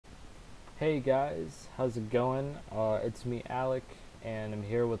Hey guys, how's it going? It's me, Alec, and I'm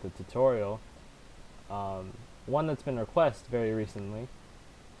here with a tutorial. One that's been requested very recently.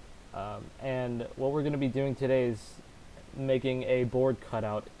 And what we're going to be doing today is making a board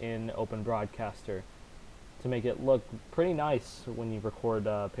cutout in Open Broadcaster to make it look pretty nice when you record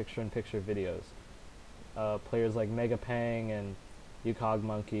picture-in-picture videos. Players like Megapang and Yukog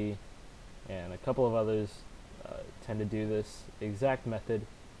Monkey and a couple of others tend to do this exact method.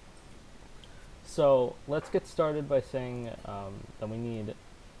 So let's get started by saying that we need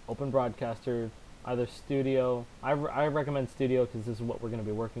Open Broadcaster, either Studio. I recommend Studio because this is what we're going to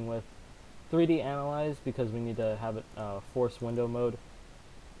be working with. 3D Analyze because we need to have it force window mode.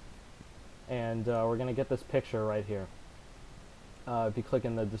 And we're going to get this picture right here. If you click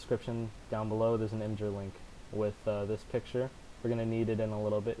in the description down below, there's an Imgur link with this picture. We're going to need it in a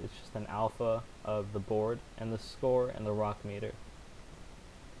little bit. It's just an alpha of the board and the score and the rock meter.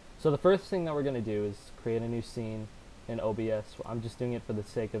 So the first thing that we're going to do is create a new scene in OBS. I'm just doing it for the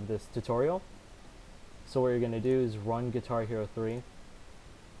sake of this tutorial. So what you're going to do is run Guitar Hero 3.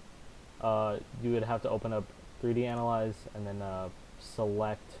 You would have to open up 3D Analyze and then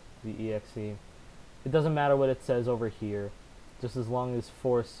select the exe. It doesn't matter what it says over here, just as long as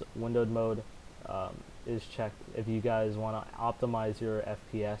force windowed mode is checked. If you guys want to optimize your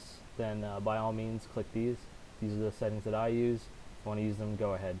FPS, then by all means click these. These are the settings that I use. If you want to use them,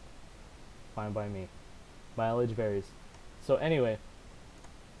 go ahead. Fine by me. Mileage varies. So anyway,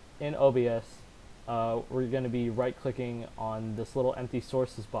 in OBS, we're going to be right-clicking on this little empty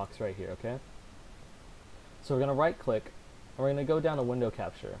sources box right here, okay? So we're going to right-click, and we're going to go down to window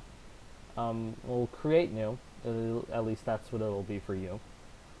capture. We'll create new, at least that's what it'll be for you,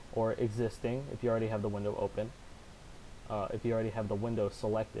 or existing if you already have the window open. If you already have the window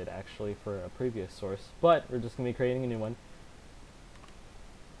selected, actually, for a previous source. But we're just going to be creating a new one.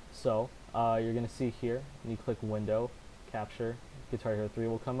 So, you're going to see here, when you click Window, Capture, Guitar Hero 3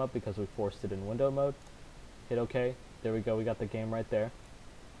 will come up because we forced it in window mode. Hit OK. There we go, we got the game right there.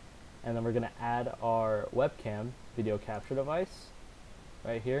 And then we're going to add our webcam video capture device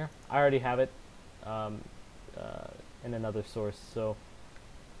right here. I already have it in another source, so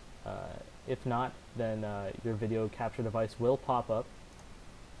if not, then your video capture device will pop up.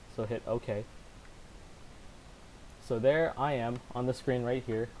 So hit OK. So there I am on the screen right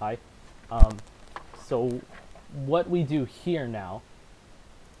here. Hi. So what we do here now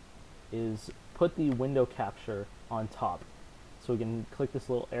is put the window capture on top. So we can click this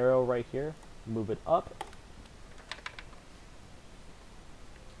little arrow right here, move it up,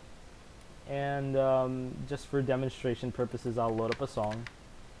 and just for demonstration purposes, I'll load up a song.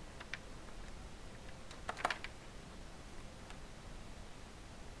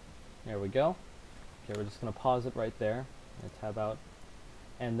 There we go. Okay, we're just going to pause it right there and tab out.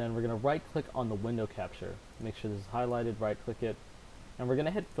 And then we're going to right click on the window capture. Make sure this is highlighted, right click it. And we're going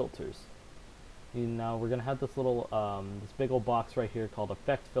to hit filters. Now we're going to have this little, this big old box right here called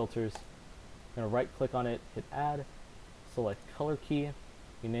effect filters. We're going to right click on it, hit add, select color key.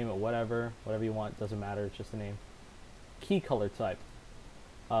 You name it whatever you want, doesn't matter, it's just a name. Key color type.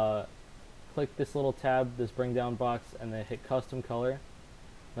 Click this little tab, this bring down box, and then hit custom color.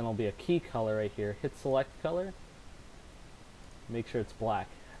 Then it'll be a key color right here. Hit select color. Make sure it's black.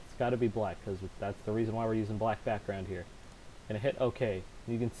 It's got to be black because that's the reason why we're using black background here. And hit OK.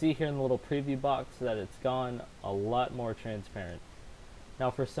 You can see here in the little preview box that it's gone a lot more transparent.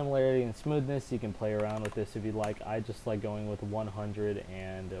 Now for similarity and smoothness, you can play around with this if you like. I just like going with 100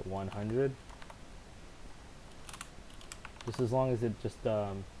 and 100. Just as long as it just, you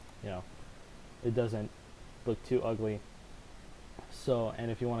know, it doesn't look too ugly. So, and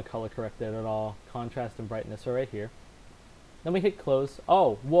if you want to color correct it at all, contrast and brightness are right here. Then we hit close.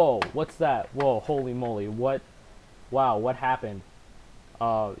 Oh, whoa, what's that? Whoa, holy moly, what? Wow, what happened?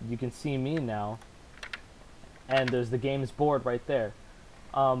 You can see me now, and there's the game's board right there.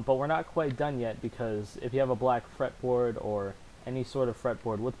 But we're not quite done yet because if you have a black fretboard or any sort of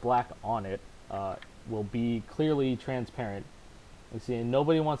fretboard with black on it, will be clearly transparent. You see, and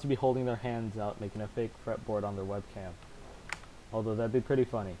nobody wants to be holding their hands out making a fake fretboard on their webcam. Although that'd be pretty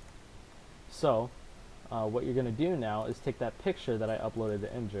funny. So, what you're going to do now is take that picture that I uploaded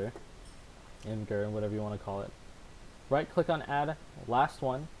to Imgur, whatever you want to call it. Right click on add, last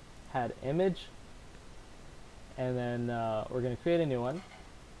one, add image, and then we're going to create a new one.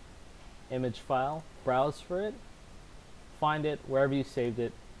 Image file, browse for it, find it wherever you saved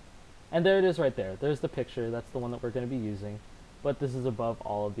it, and there it is right there. There's the picture, that's the one that we're going to be using, but this is above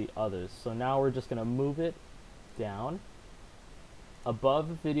all of the others. So now we're just going to move it down above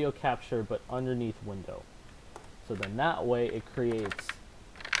video capture but underneath window. So then that way it creates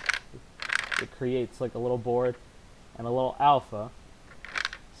it creates like a little board and a little alpha,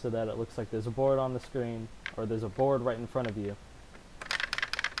 so that it looks like there's a board on the screen, or there's a board right in front of you,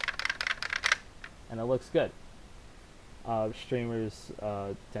 and it looks good. Streamers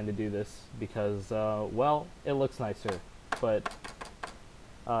tend to do this because, well, it looks nicer. But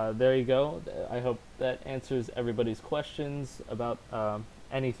there you go. I hope that answers everybody's questions about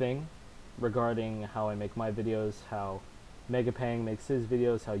anything regarding how I make my videos, how Megapang makes his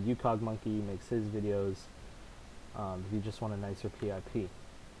videos, how UcogMonkey makes his videos. If you just want a nicer PiP.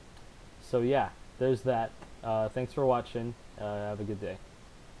 So yeah, there's that. Thanks for watching. Have a good day.